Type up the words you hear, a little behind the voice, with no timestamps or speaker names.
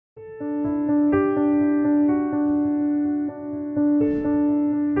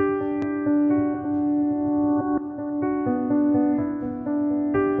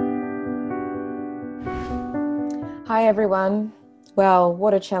Hi everyone. Well,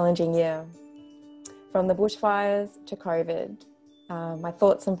 what a challenging year. From the bushfires to COVID, my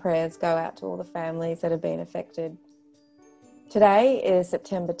thoughts and prayers go out to all the families that have been affected. Today is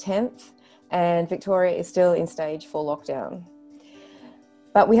September 10th and Victoria is still in stage 4 lockdown.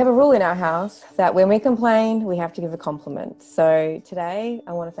 But we have a rule in our house that when we complain, we have to give a compliment. So today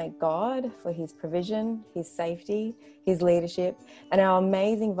I want to thank God for his provision, his safety, his leadership, and our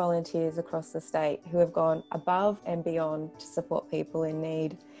amazing volunteers across the state who have gone above and beyond to support people in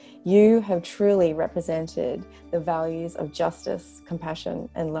need. You have truly represented the values of justice, compassion,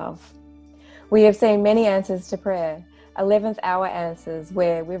 and love. We have seen many answers to prayer, 11th hour answers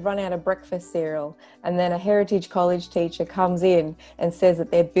where we've run out of breakfast cereal and then a Heritage College teacher comes in and says that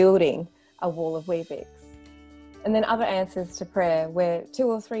they're building a wall of Weet-Bix. And then other answers to prayer where 2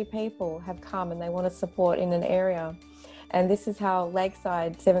 or 3 people have come and they want to support in an area. And this is how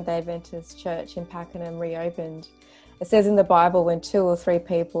Lakeside Seventh-day Adventist Church in Pakenham reopened. It says in the Bible, when 2 or 3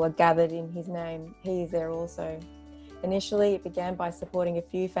 people are gathered in his name, he is there also. Initially, it began by supporting a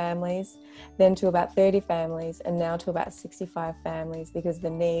few families, then to about 30 families, and now to about 65 families because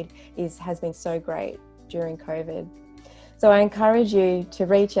the need has been so great during COVID. So I encourage you to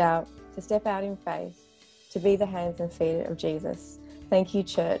reach out, to step out in faith, to be the hands and feet of Jesus. Thank you,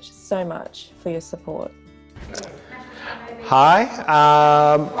 church, so much for your support. Hi,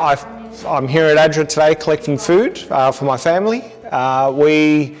 I'm here at ADRA today collecting food for my family.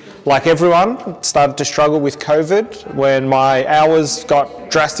 We, like everyone, started to struggle with COVID when my hours got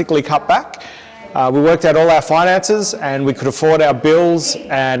drastically cut back. We worked out all our finances and we could afford our bills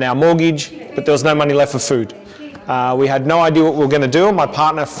and our mortgage, but there was no money left for food. We had no idea what we were going to do, and my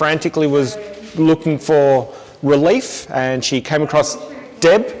partner frantically was looking for relief, and she came across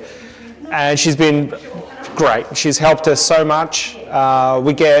Deb, and she's been great. She's helped us so much.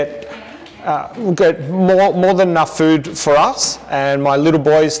 We get more than enough food for us, and my little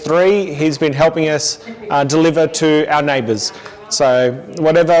boy's 3. He's been helping us deliver to our neighbours. So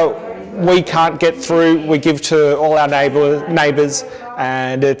whatever we can't get through, we give to all our neighbours,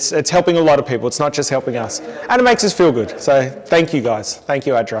 and it's helping a lot of people. It's not just helping us, and it makes us feel good. So thank you guys. Thank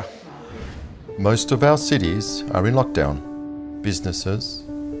you, ADRA. Most of our cities are in lockdown. Businesses,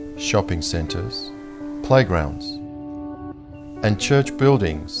 shopping centres, playgrounds, and church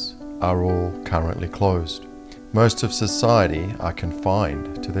buildings are all currently closed. Most of society are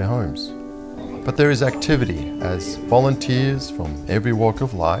confined to their homes. But there is activity as volunteers from every walk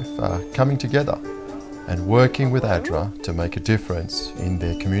of life are coming together and working with ADRA to make a difference in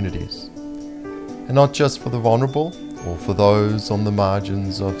their communities. And not just for the vulnerable or for those on the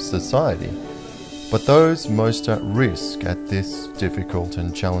margins of society, but those most at risk at this difficult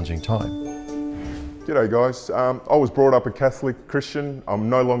and challenging time. G'day guys, I was brought up a Catholic Christian. I'm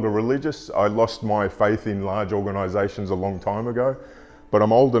no longer religious. I lost my faith in large organisations a long time ago, but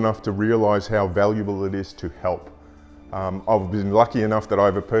I'm old enough to realise how valuable it is to help. I've been lucky enough that I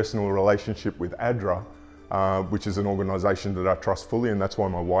have a personal relationship with ADRA, which is an organisation that I trust fully, and that's why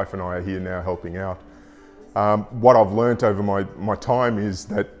my wife and I are here now helping out. What I've learnt over my time is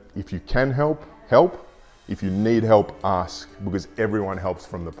that if you can help, help. If you need help, ask, because everyone helps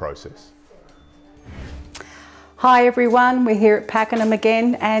from the process. Hi everyone, we're here at Pakenham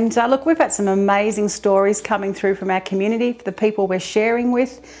again, and look, we've had some amazing stories coming through from our community, the people we're sharing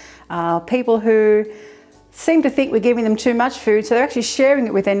with, people who seem to think we're giving them too much food, so they're actually sharing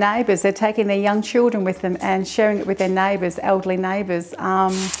it with their neighbours. They're taking their young children with them and sharing it with their neighbours, elderly neighbours.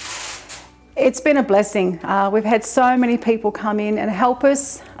 It's been a blessing. We've had so many people come in and help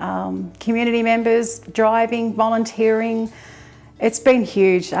us, community members, driving, volunteering. It's been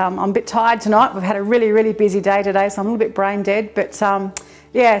huge. I'm a bit tired tonight. We've had a really, really busy day today, so I'm a little bit brain dead. But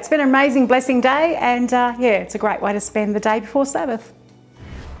yeah, it's been an amazing, blessing day, and yeah, it's a great way to spend the day before Sabbath.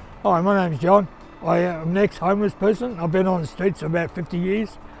 Hi, my name's John. I am an ex-homeless person. I've been on the streets for about 50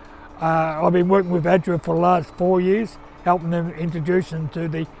 years. I've been working with ADRA for the last 4 years, helping them introduce them to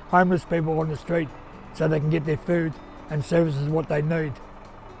the homeless people on the street so they can get their food and services what they need.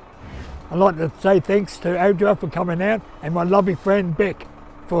 I'd like to say thanks to ADRA for coming out, and my lovely friend Beck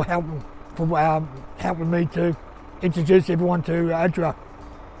for helping me to introduce everyone to ADRA.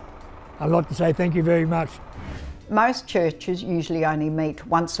 I'd like to say thank you very much. Most churches usually only meet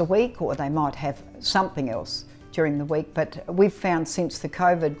once a week, or they might have something else during the week, but we've found since the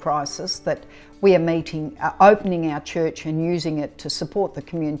COVID crisis that we are opening our church and using it to support the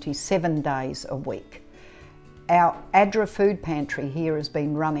community 7 days a week. Our ADRA food pantry here has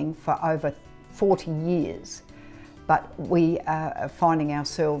been running for over 40 years, but we are finding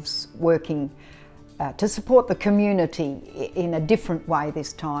ourselves working to support the community in a different way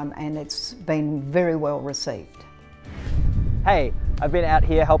this time, and it's been very well received. Hey, I've been out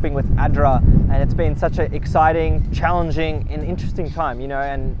here helping with ADRA, and it's been such an exciting, challenging and interesting time, you know,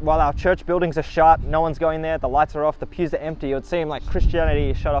 and while our church buildings are shut, no one's going there, the lights are off, the pews are empty, it would seem like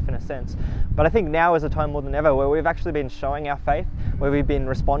Christianity is shut off in a sense. But I think now is a time more than ever where we've actually been showing our faith, where we've been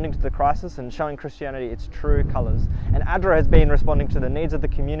responding to the crisis and showing Christianity its true colours. And ADRA has been responding to the needs of the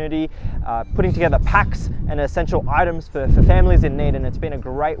community, putting together packs and essential items for families in need, and it's been a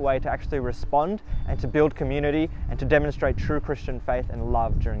great way to actually respond and to build community and to demonstrate true Christian faith and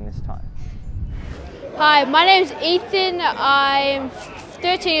love during this time. Hi, my name is Ethan. I'm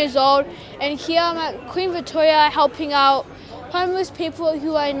 13 years old, and here I'm at Queen Victoria helping out homeless people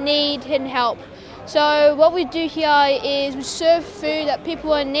who are in need and help. So what we do here is we serve food that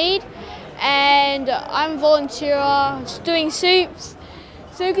people are in need, and I'm a volunteer doing soups.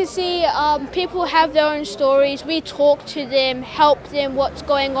 So you can see people have their own stories. We talk to them, help them what's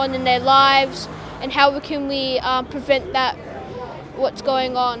going on in their lives, and how can we prevent that, what's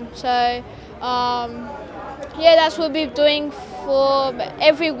going on. So yeah, that's what we've been doing for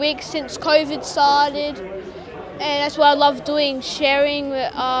every week since COVID started, and that's what I love doing, sharing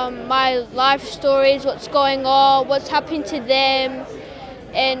my life stories, what's going on, what's happening to them,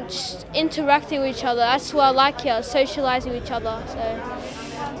 and just interacting with each other. That's what I like here, socialising with each other.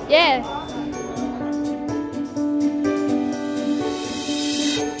 So yeah.